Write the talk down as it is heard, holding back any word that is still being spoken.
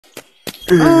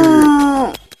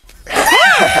Oh,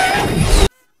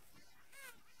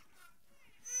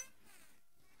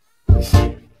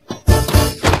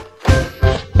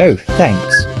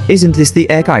 thanks. Isn't this the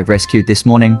egg I rescued this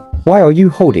morning? Why are you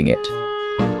holding it?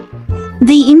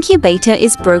 The incubator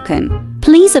is broken.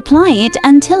 Please apply it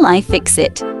until I fix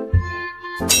it.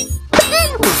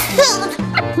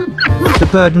 The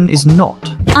burden is not.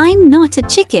 I'm not a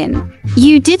chicken.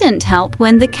 You didn't help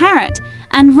when the carrot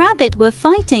and rabbit were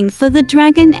fighting for the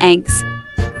dragon eggs.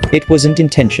 It wasn't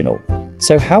intentional.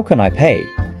 So how can I pay?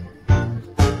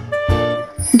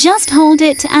 Just hold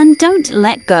it and don't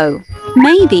let go.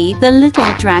 Maybe the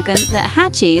little dragon that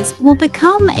hatches will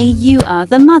become a you are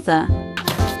the mother.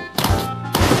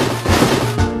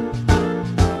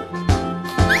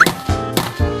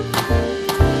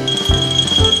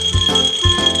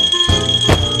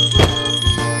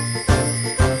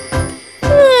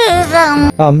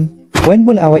 When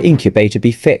will our incubator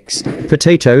be fixed?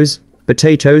 Potatoes,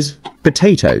 potatoes,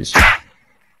 potatoes.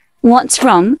 What's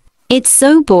wrong? It's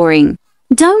so boring.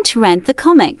 Don't read the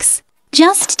comics.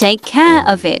 Just take care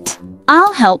of it.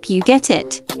 I'll help you get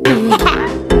it.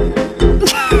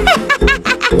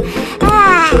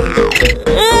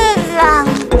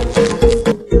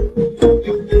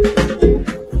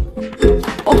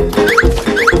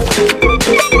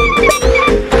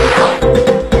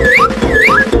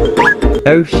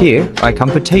 Oh, here I come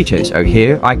potatoes. Oh,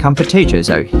 here I come potatoes.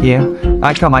 Oh, here I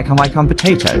come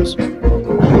potatoes.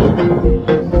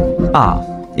 Ah,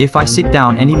 if I sit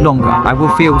down any longer, I will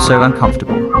feel so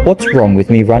uncomfortable. What's wrong with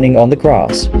me running on the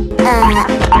grass?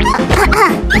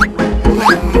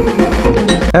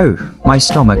 Oh, my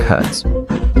stomach hurts.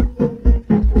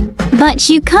 But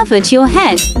you covered your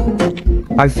head.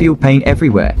 I feel pain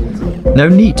everywhere. No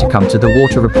need to come to the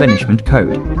water replenishment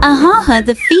code. Aha,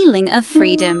 the feeling of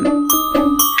freedom.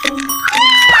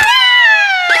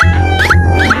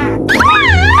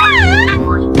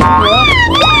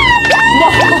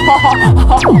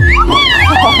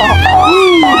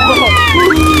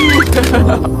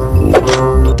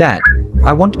 Dad,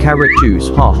 I want carrot juice,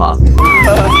 haha.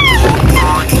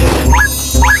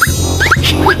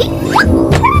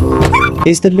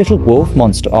 Is the little wolf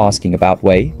monster asking about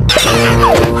Wei?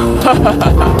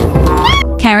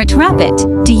 Carrot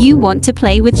Rabbit, do you want to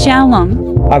play with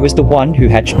Xiaolong? I was the one who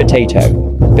hatched Potato,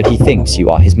 but he thinks you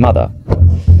are his mother.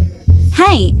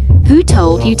 Hey, who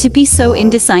told you to be so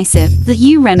indecisive that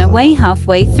you ran away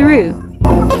halfway through?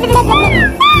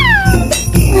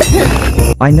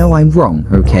 I know I'm wrong,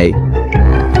 okay?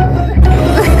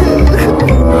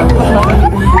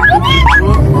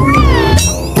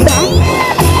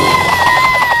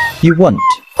 You want?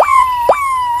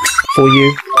 For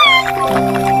you?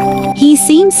 He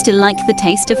seems to like the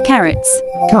taste of carrots.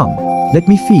 Come, let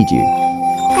me feed you.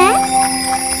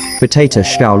 Potato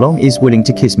Xiaolong is willing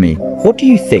to kiss me. What do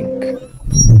you think?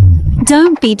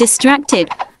 Don't be distracted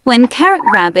when Carrot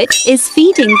Rabbit is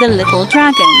feeding the little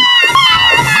dragon.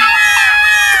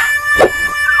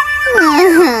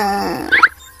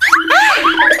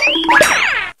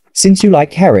 Since you like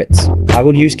carrots, I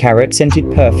will use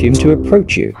carrot-scented perfume to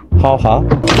approach you. Ha ha.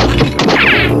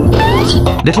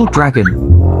 Little dragon.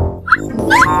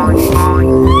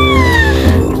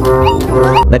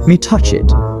 Let me touch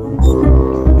it.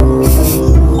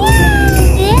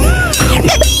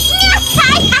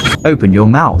 Open your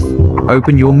mouth.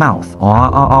 Open your mouth. Ah,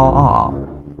 ah, ah, ah.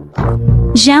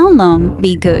 Xiaolong,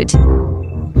 be good.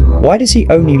 Why does he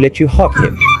only let you hug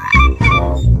him?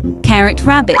 Carrot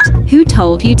Rabbit, who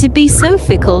told you to be so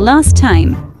fickle last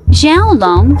time?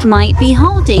 Xiaolong might be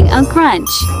holding a grudge.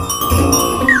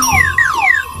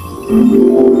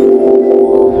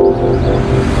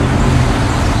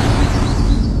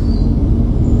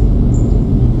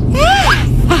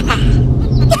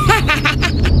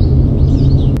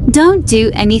 Don't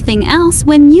do anything else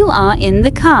when you are in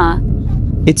the car.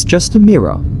 It's just a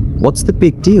mirror. What's the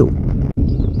big deal?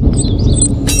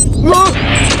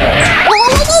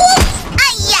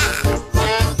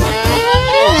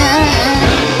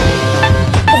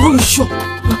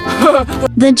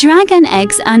 The dragon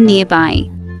eggs are nearby.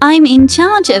 I'm in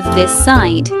charge of this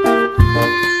side.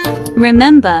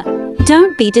 Remember,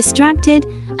 don't be distracted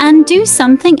and do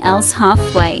something else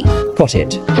halfway. Got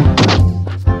it.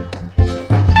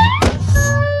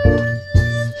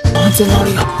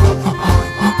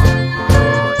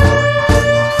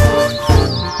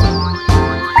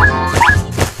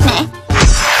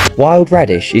 Wild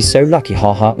radish is so lucky,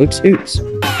 haha, oops, oops.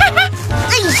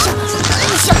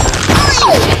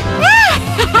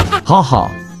 Haha,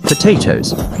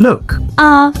 potatoes, look.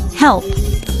 Help.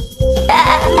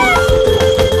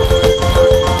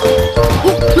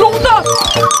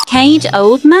 Cage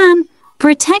old man,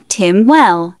 Protect him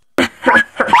well.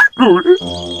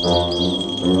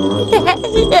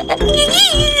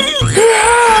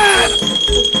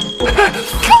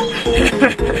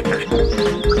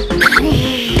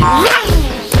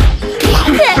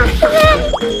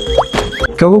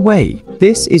 Go away.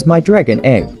 This is my dragon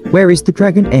egg. Where is the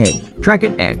dragon egg?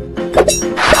 Dragon egg.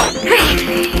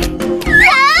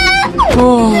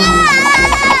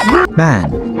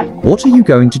 Man, what are you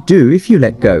going to do if you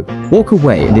let go? Walk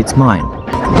away and it's mine.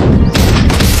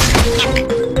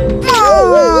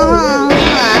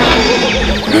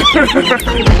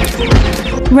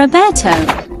 Roberto.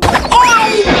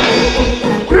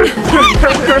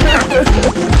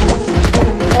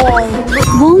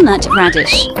 Walnut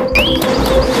radish.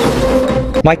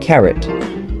 My carrot.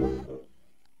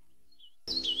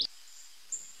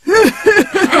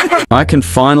 I can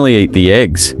finally eat the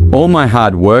eggs. All my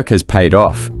hard work has paid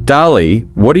off. Dali,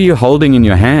 what are you holding in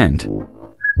your hand?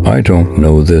 I don't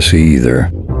know this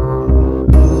either.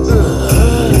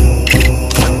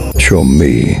 Show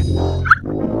me.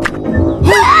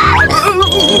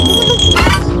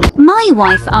 My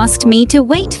wife asked me to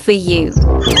wait for you.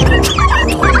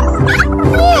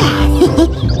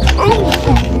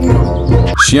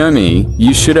 Xiaomi,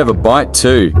 you should have a bite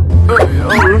too.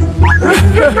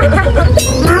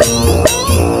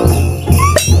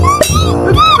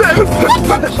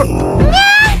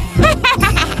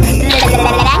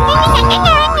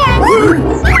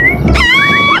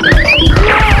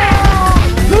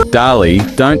 Dali,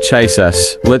 don't chase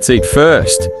us. Let's eat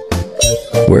first.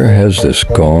 Where has this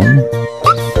gone?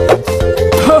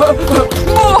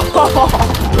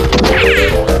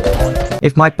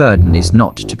 If my burden is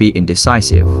not to be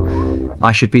indecisive,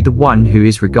 I should be the one who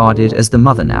is regarded as the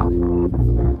mother now.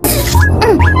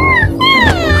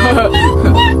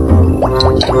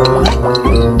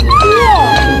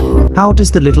 How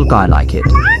does the little guy like it?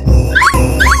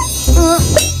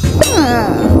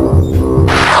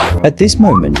 At this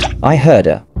moment, I heard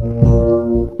her.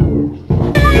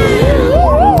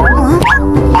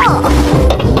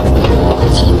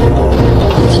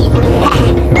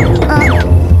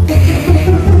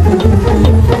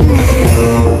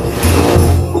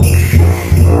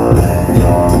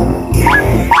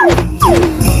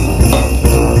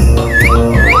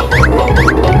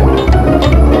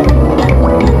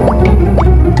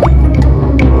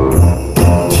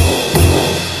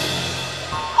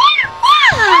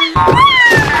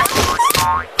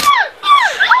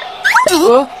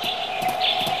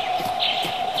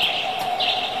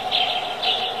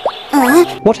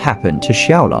 What happened to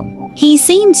Xiaolong? He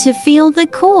seemed to feel the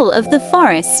call of the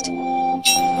forest.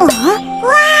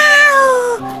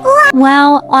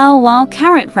 Wow,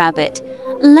 Carrot Rabbit.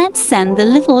 Let's send the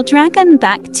little dragon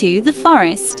back to the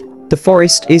forest. The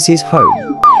forest is his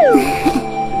home.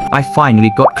 I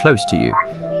finally got close to you,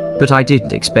 but I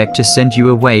didn't expect to send you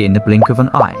away in the blink of an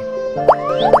eye.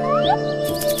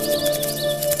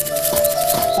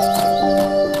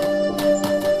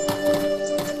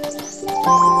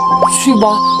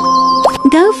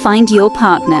 Go find your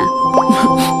partner.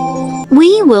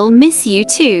 We will miss you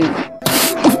too.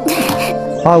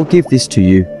 I'll give this to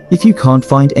you. If you can't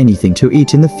find anything to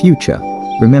eat in the future,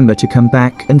 remember to come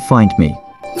back and find me.